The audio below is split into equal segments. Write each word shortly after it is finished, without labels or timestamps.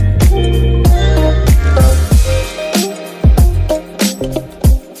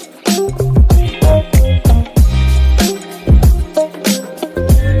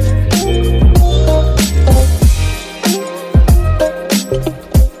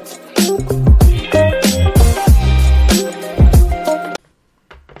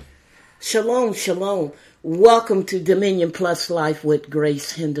Shalom, shalom. Welcome to Dominion Plus Life with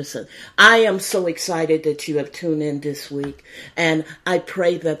Grace Henderson. I am so excited that you have tuned in this week, and I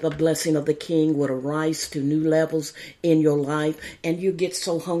pray that the blessing of the King would arise to new levels in your life, and you get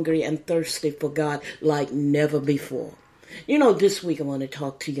so hungry and thirsty for God like never before. You know, this week I want to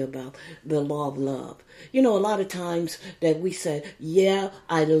talk to you about the law of love. You know, a lot of times that we say, yeah,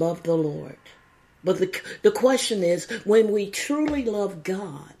 I love the Lord. But the question is, when we truly love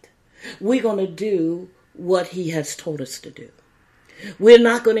God, we're going to do what he has told us to do. We're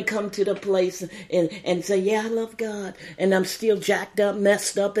not going to come to the place and say, yeah, I love God, and I'm still jacked up,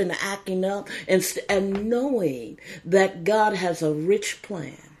 messed up, and acting up, and knowing that God has a rich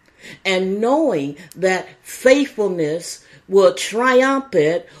plan, and knowing that faithfulness will triumph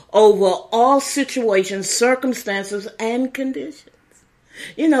it over all situations, circumstances, and conditions.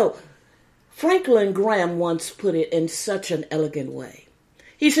 You know, Franklin Graham once put it in such an elegant way.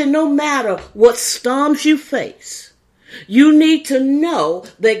 He said, no matter what storms you face, you need to know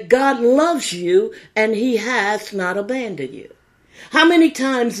that God loves you and he has not abandoned you. How many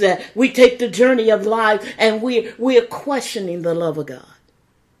times that we take the journey of life and we're questioning the love of God.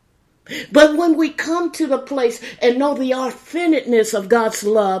 But when we come to the place and know the authenticness of God's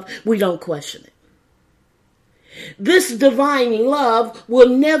love, we don't question it. This divine love will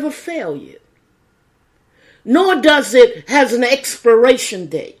never fail you. Nor does it has an expiration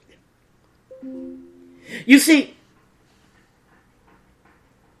date. You see,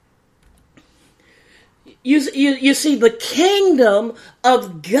 you see, the kingdom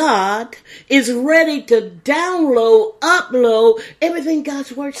of God is ready to download, upload everything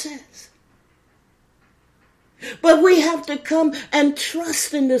God's word says. But we have to come and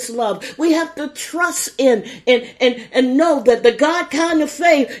trust in this love. We have to trust in and know that the God kind of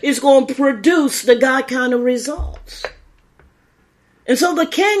faith is going to produce the God kind of results. And so the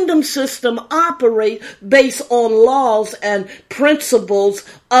kingdom system operates based on laws and principles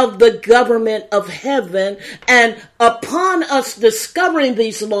of the government of heaven. And upon us discovering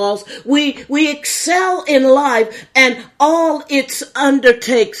these laws, we excel in life and all its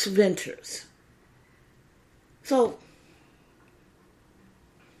undertakes ventures. So,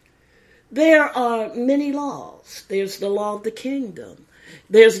 there are many laws. There's the law of the kingdom.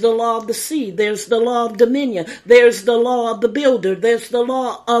 There's the law of the sea. There's the law of dominion. There's the law of the builder. There's the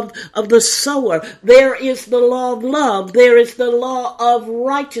law of the sower. There is the law of love. There is the law of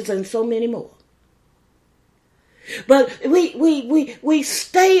righteousness, and so many more. But we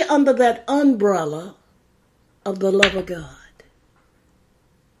stay under that umbrella of the love of God.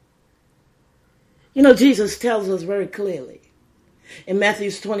 You know, Jesus tells us very clearly in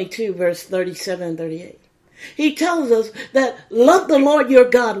Matthew 22, verse 37 and 38. He tells us that love the Lord your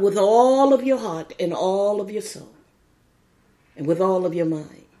God with all of your heart and all of your soul and with all of your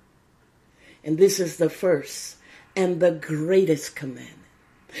mind. And this is the first and the greatest commandment.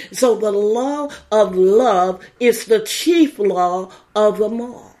 So the law of love is the chief law of them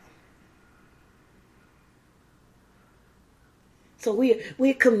all. So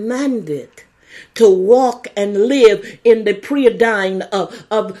we're commanded to walk and live in the preordained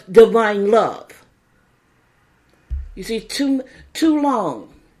of divine love. You see, too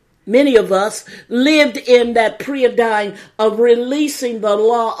long, many of us lived in that preordained of releasing the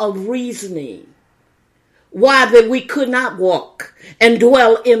law of reasoning. Why that we could not walk and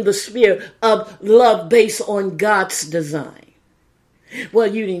dwell in the spirit of love based on God's design.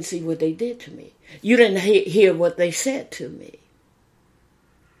 Well, you didn't see what they did to me. You didn't hear what they said to me.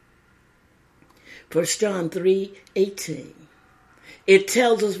 1 John 3:18. It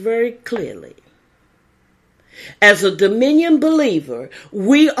tells us very clearly, as a Dominion believer,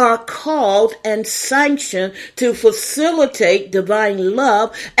 we are called and sanctioned to facilitate divine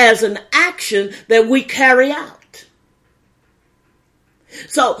love as an action that we carry out.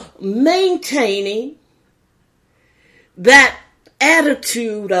 So maintaining that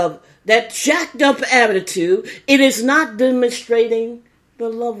attitude of that jacked up attitude, it is not demonstrating the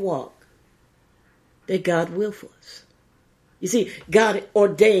love walk that God will for us. You see, God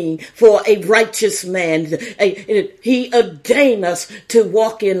ordained for a righteous man. He ordained us to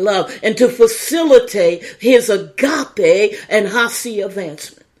walk in love and to facilitate his agape and hasi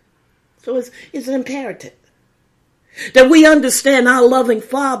advancement. So it's an imperative that we understand our loving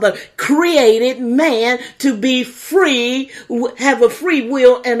Father created man to be free, have a free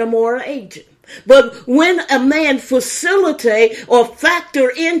will and a moral agent. But when a man facilitate or factor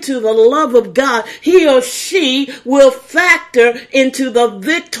into the love of God, he or she will factor into the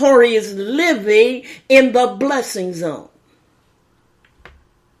victorious living in the blessing zone.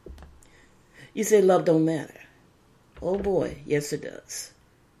 You say love don't matter. Oh boy, yes it does.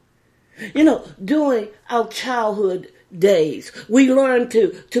 During our childhood days, we learn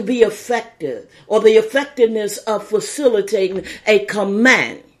to be effective, or the effectiveness of facilitating a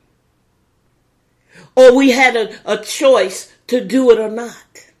command. Or we had a choice to do it or not.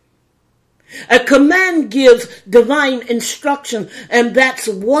 A command gives divine instruction, and that's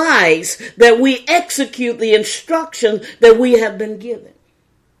wise that we execute the instruction that we have been given.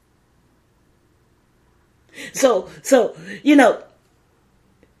 So,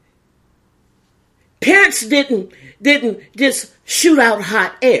 parents didn't just shoot out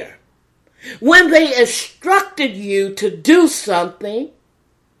hot air. When they instructed you to do something,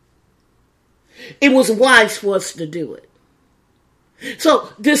 it was wise for us to do it. So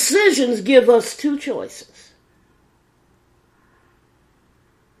decisions give us two choices.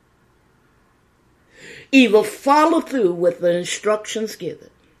 Either follow through with the instructions given,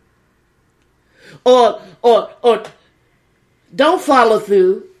 or don't follow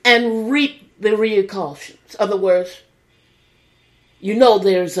through and reap the repercussions. In other words,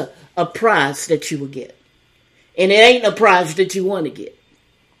 there's a prize that you will get, and it ain't a prize that you want to get.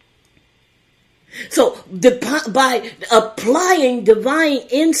 So by applying divine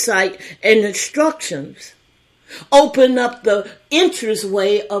insight and instructions, open up the interest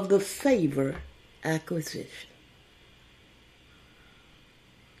way of the favor acquisition.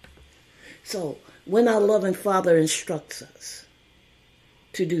 So when our loving Father instructs us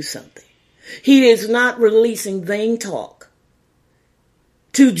to do something, He is not releasing vain talk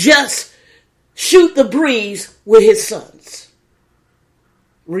to just shoot the breeze with His sons,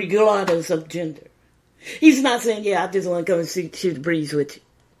 regardless of gender. He's not saying, I just want to come and shoot the breeze with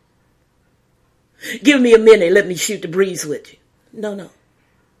you. Give me a minute, let me shoot the breeze with you. No.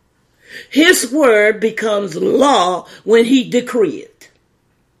 His word becomes law when He decrees it.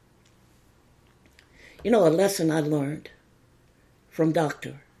 A lesson I learned from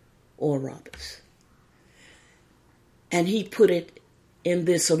Dr. Oral Roberts. And he put it in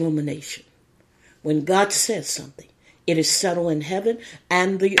this illumination. When God says something, it is settled in heaven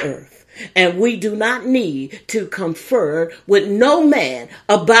and the earth. And we do not need to confer with no man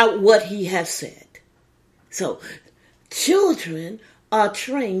about what He has said. So, children are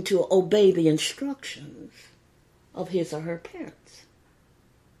trained to obey the instructions of his or her parents.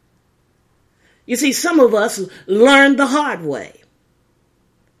 You see, some of us learn the hard way.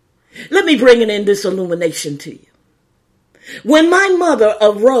 Let me bring it in this illumination to you. When my mother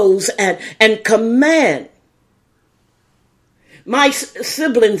arose and commanded my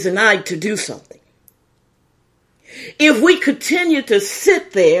siblings and I to do something, if we continue to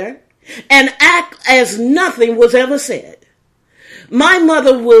sit there and act as nothing was ever said, my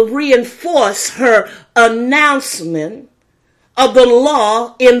mother will reinforce her announcement of the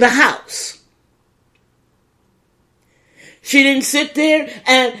law in the house. She didn't sit there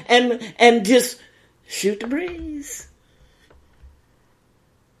and just shoot the breeze.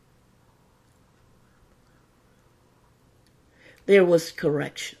 There was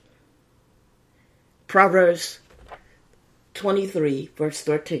correction. Proverbs 23, verse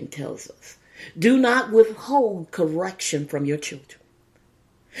 13 tells us, do not withhold correction from your children.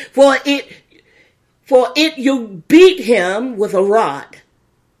 For it you beat him with a rod,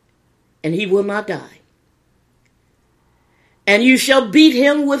 and he will not die. And you shall beat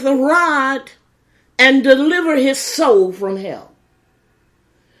him with a rod and deliver his soul from hell.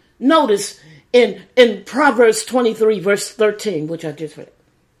 Notice in Proverbs 23, verse 13, which I just read,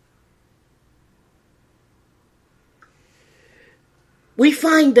 we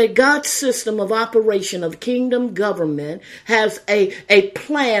find that God's system of operation of kingdom government has a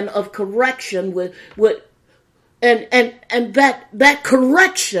plan of correction and that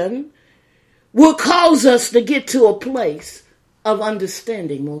correction will cause us to get to a place of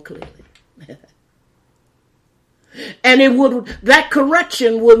understanding more clearly. And that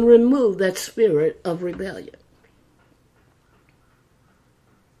correction would remove that spirit of rebellion.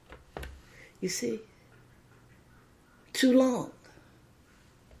 You see, too long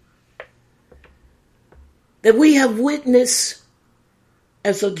that we have witnessed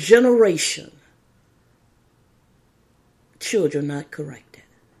as a generation children not corrected.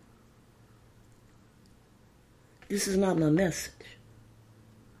 This is not my message,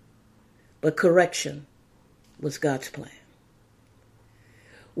 but correction was God's plan.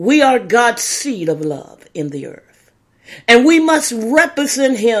 We are God's seed of love in the earth, and we must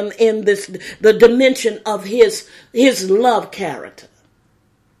represent him in the dimension of his love character.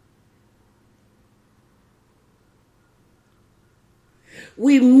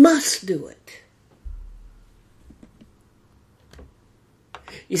 We must do it.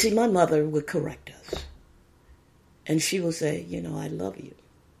 You see, my mother would correct us, and she would say, I love you.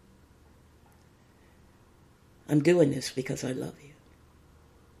 I'm doing this because I love you.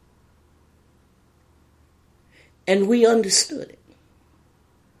 And we understood it.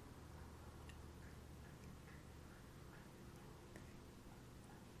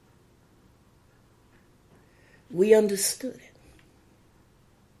 We understood it.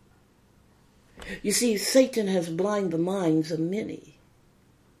 You see, Satan has blinded the minds of many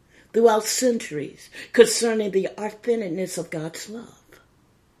throughout centuries concerning the authenticness of God's love.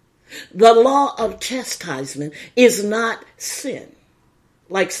 The law of chastisement is not sin,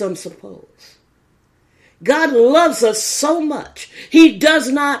 like some suppose. God loves us so much. He does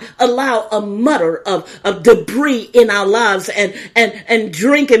not allow a mutter of debris in our lives and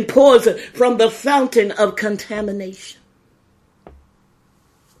drinking poison from the fountain of contamination.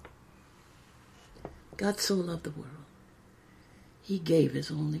 God so loved the world, he gave his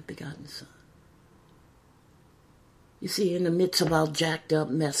only begotten Son. You see, in the midst of our jacked up,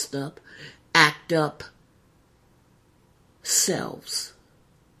 messed up, act up selves,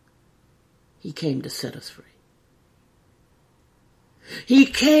 he came to set us free. He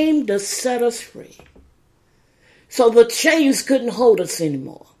came to set us free. So the chains couldn't hold us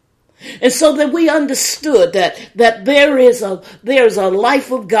anymore. And so that we understood that there's a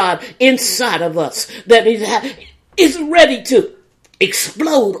life of God inside of us that is ready to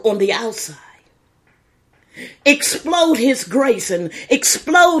explode on the outside. Explode his grace and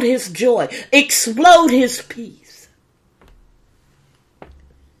explode his joy. Explode his peace.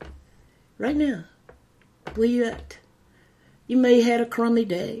 Right now, where you at? You may have had a crummy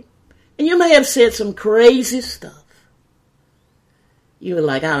day. And you may have said some crazy stuff. You were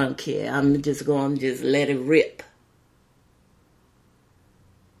like, I don't care. I'm just going to just let it rip.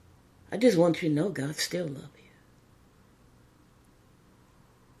 I just want you to know God still loves you.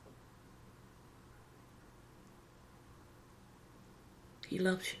 He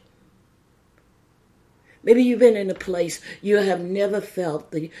loves you. Maybe you've been in a place you have never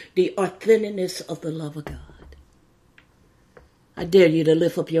felt the authenticness of the love of God. I dare you to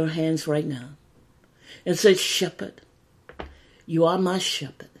lift up your hands right now and say, Shepherd, you are my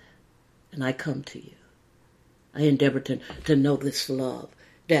shepherd, and I come to you. I endeavor to know this love,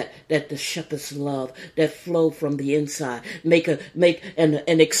 that the shepherd's love that flow from the inside, make and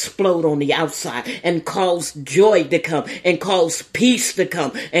explode on the outside, and cause joy to come, and cause peace to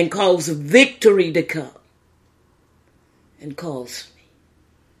come, and cause victory to come, and cause me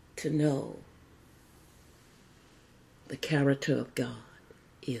to know the character of God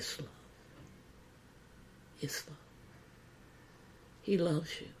is love. Is love. He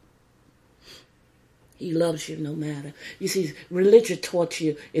loves you. He loves you no matter. You see, religion taught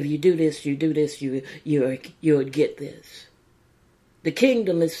you if you do this, you would get this. The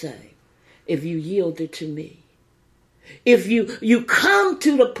kingdom is saying, if you yield it to me, if you come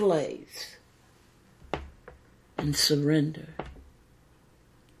to the place and surrender,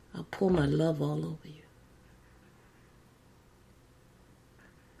 I'll pour my love all over you.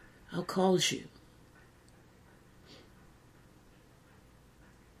 I'll cause you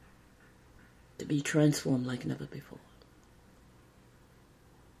to be transformed like never before.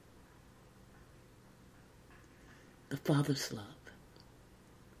 The Father's love,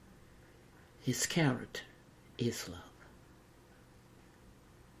 his character is love.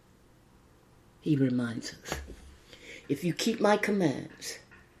 He reminds us, if you keep my commands,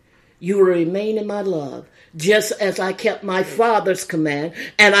 you will remain in my love, just as I kept my Father's command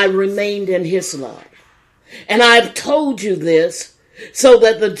and I remained in his love. And I've told you this so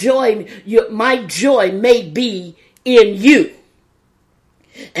that my joy may be in you,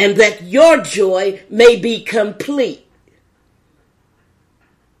 and that your joy may be complete.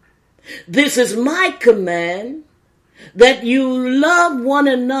 This is my command, that you love one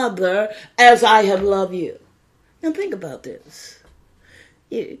another as I have loved you. Now think about this.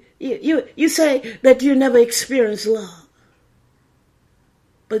 You say that you never experienced love.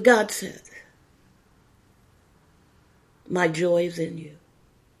 But God said, my joy is in you,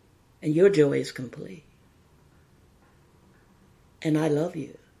 and your joy is complete. And I love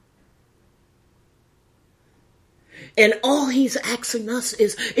you. And all he's asking us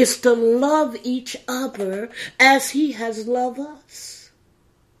is to love each other as he has loved us.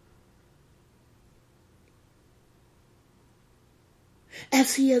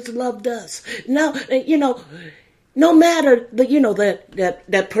 As he has loved us. Now, no matter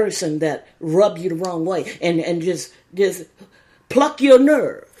that person that rubbed you the wrong way and just pluck your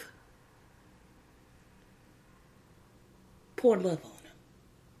nerve. Pour love on him.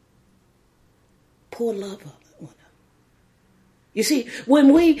 Pour love on him. You see,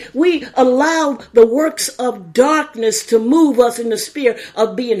 when we allow the works of darkness to move us in the spirit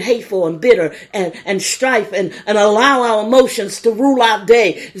of being hateful and bitter and strife and allow our emotions to rule our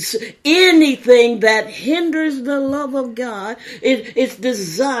day, anything that hinders the love of God, it's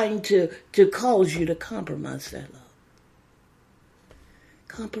designed to cause you to compromise that love.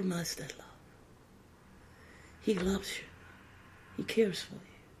 Compromise that love. He loves you. He cares for you.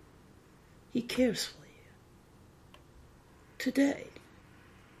 He cares for you. Today,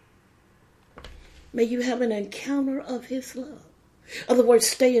 may you have an encounter of his love. In other words,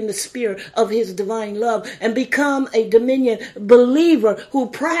 stay in the spirit of his divine love and become a Dominion believer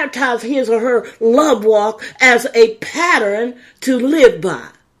who prioritizes his or her love walk as a pattern to live by.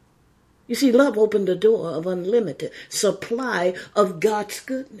 You see, love opened the door of unlimited supply of God's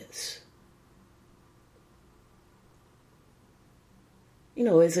goodness. You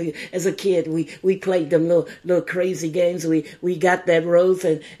know, as a kid, we played them little crazy games. We got that rose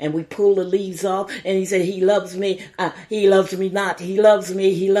and we pulled the leaves off. And he said, he loves me not. He loves me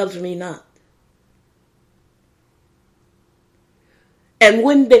not. And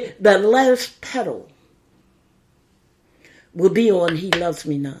when the last petal will be on he loves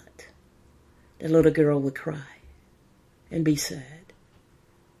me not, the little girl would cry and be sad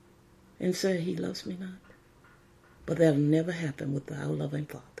and say, he loves me not. But that'll never happen with our loving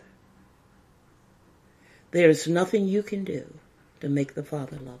Father. There's nothing you can do to make the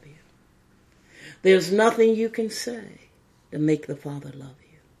Father love you. There's nothing you can say to make the Father love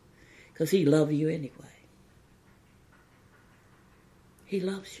you. Because he loves you anyway. He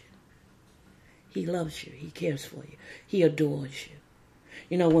loves you. He loves you. He cares for you. He adores you.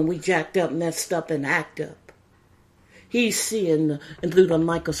 You know, when we jacked up, messed up, and act up, he's seeing through the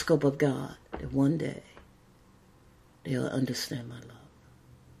microscope of God that one day they'll understand my love.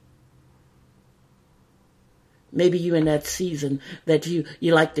 Maybe you're in that season that you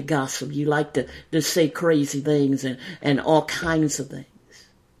like to gossip, you like to say crazy things and all kinds of things.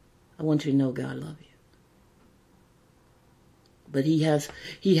 I want you to know God loves you. But he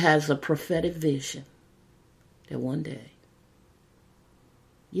has a prophetic vision that one day,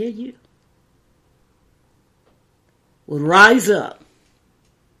 you will rise up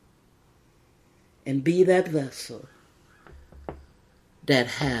and be that vessel that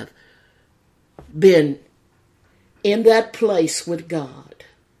have been in that place with God,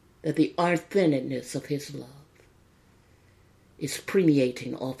 that the authenticness of his love is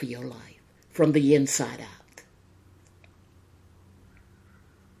permeating off of your life from the inside out.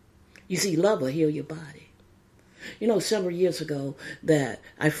 You see, love will heal your body. You know, several years ago that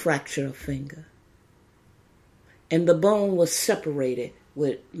I fractured a finger and the bone was separated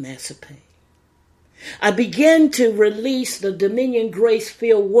with massive pain. I began to release the Dominion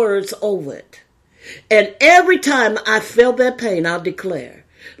grace-filled words over it. And every time I felt that pain, I'll declare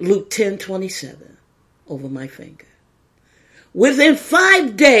Luke 10:27 over my finger. Within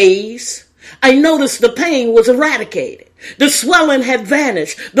 5 days, I noticed the pain was eradicated. The swelling had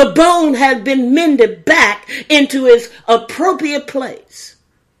vanished. The bone had been mended back into its appropriate place.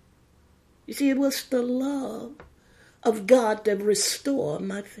 You see, it was the love of God that restored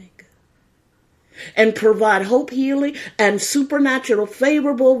my finger and provide hope, healing, and supernatural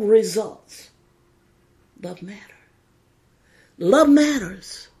favorable results. Love matters. Love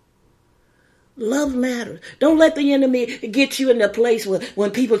matters. Love matters. Don't let the enemy get you in a place where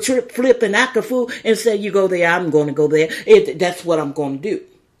when people trip, flip, and act a fool and say, you go there, I'm going to go there. That's what I'm going to do.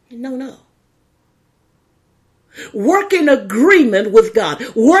 No. Work in agreement with God.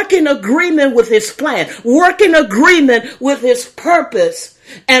 Work in agreement with his plan. Work in agreement with his purpose.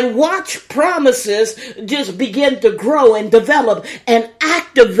 And watch promises just begin to grow and develop and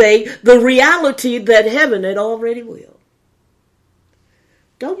activate the reality that heaven had already willed.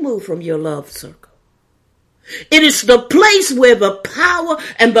 Don't move from your love circle. It is the place where the power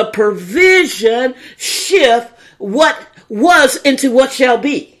and the provision shift what was into what shall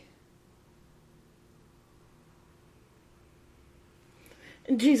be.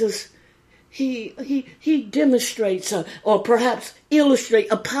 And Jesus, he demonstrates or perhaps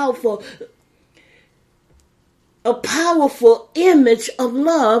illustrates a powerful image of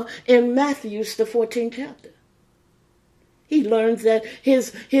love in Matthew's the 14th chapter. He learns that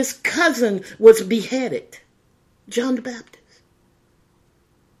his cousin was beheaded, John the Baptist.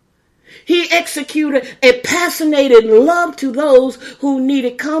 He executed a passionate love to those who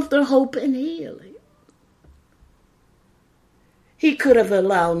needed comfort, hope, and healing. He could have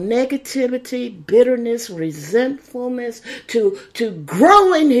allowed negativity, bitterness, resentfulness to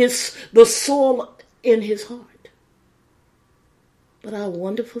grow in the soul in his heart. But our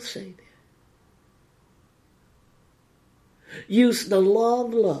wonderful Savior use the law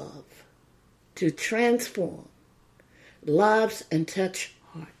of love to transform lives and touch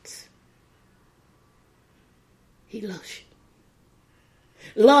hearts. He loves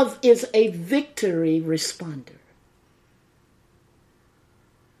you. Love is a victory responder.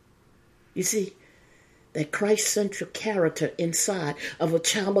 You see, that Christ-centric character inside of a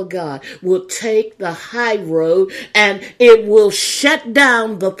child of God will take the high road, and it will shut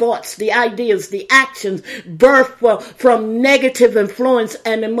down the thoughts, the ideas, the actions birthed from negative influence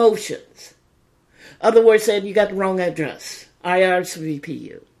and emotions. Other words said, you got the wrong address.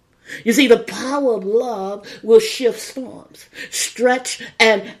 IRSVPU. You see, the power of love will shift storms, stretch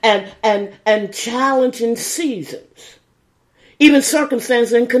and challenging seasons, even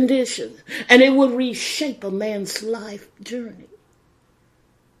circumstances and conditions. And it will reshape a man's life journey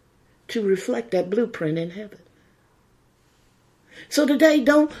to reflect that blueprint in heaven. So today,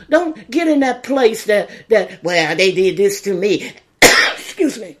 don't get in that place that well, they did this to me.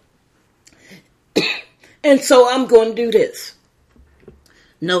 Excuse me. And so I'm going to do this.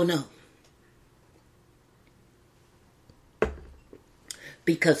 No.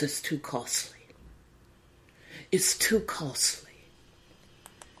 Because it's too costly. It's too costly.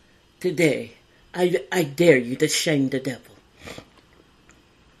 Today, I dare you to shame the devil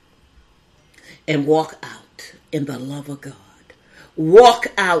and walk out in the love of God. Walk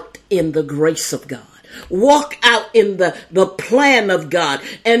out in the grace of God. Walk out in the plan of God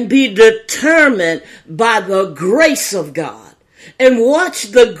and be determined by the grace of God. And watch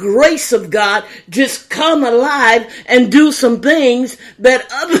the grace of God just come alive and do some things that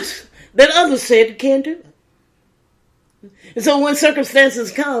others said you can't do. And so when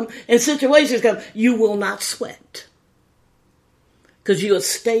circumstances come and situations come, you will not sweat. Because you'll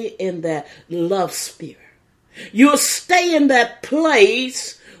stay in that love sphere. You'll stay in that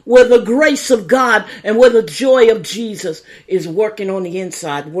place where the grace of God and where the joy of Jesus is working on the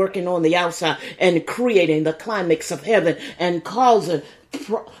inside, working on the outside, and creating the climax of heaven and causing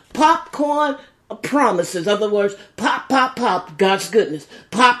popcorn promises. In other words, pop, pop, pop, God's goodness.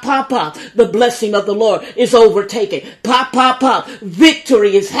 Pop, pop, pop, the blessing of the Lord is overtaken. Pop, pop, pop,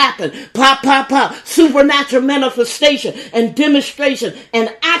 victory is happening. Pop, pop, pop, supernatural manifestation and demonstration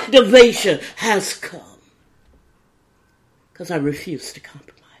and activation has come. Because I refuse to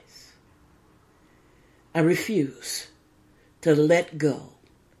compromise. I refuse to let go.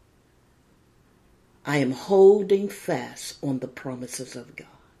 I am holding fast on the promises of God.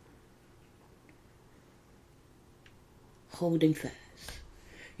 Holding fast.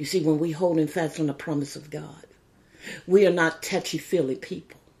 You see, when we holding fast on the promise of God, we are not touchy-feely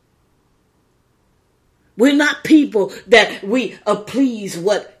people. We're not people that we please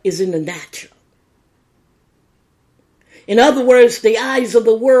what is in the natural. In other words, the eyes of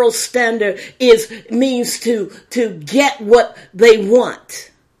the world standard means to get what they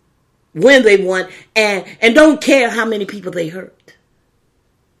want, when they want, and don't care how many people they hurt.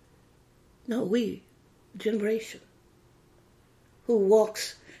 No, we, generation, who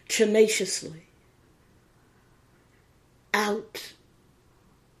walks tenaciously out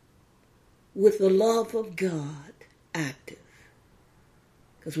with the love of God active,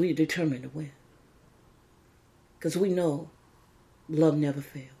 because we are determined to win. Because we know love never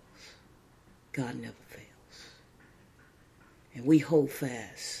fails. God never fails. And we hold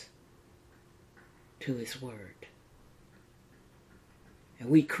fast to His word. And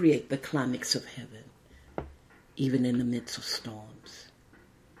we create the climax of heaven, even in the midst of storms.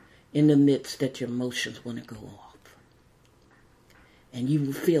 In the midst that your emotions want to go off. And you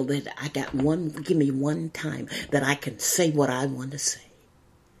will feel that give me one time that I can say what I want to say.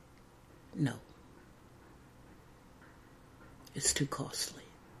 No. It's too costly.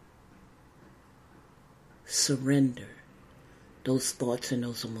 Surrender those thoughts and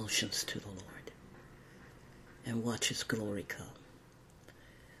those emotions to the Lord and watch His glory come.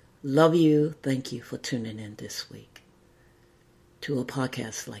 Love you. Thank you for tuning in this week to a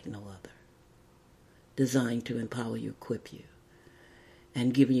podcast like no other, designed to empower you, equip you,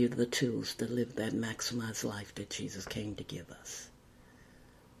 and give you the tools to live that maximized life that Jesus came to give us.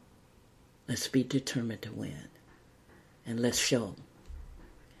 Let's be determined to win. And let's show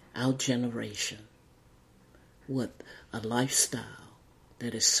our generation what a lifestyle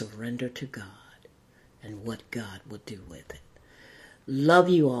that is surrendered to God and what God will do with it. Love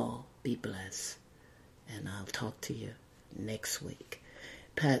you all. Be blessed. And I'll talk to you next week.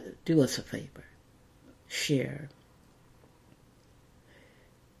 Pat, do us a favor. Share.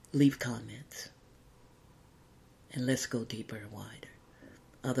 Leave comments. And let's go deeper and wider.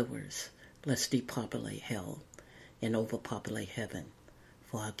 Other words, let's depopulate hell and overpopulate heaven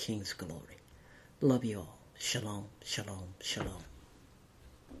for our King's glory. Love you all. Shalom, shalom, shalom.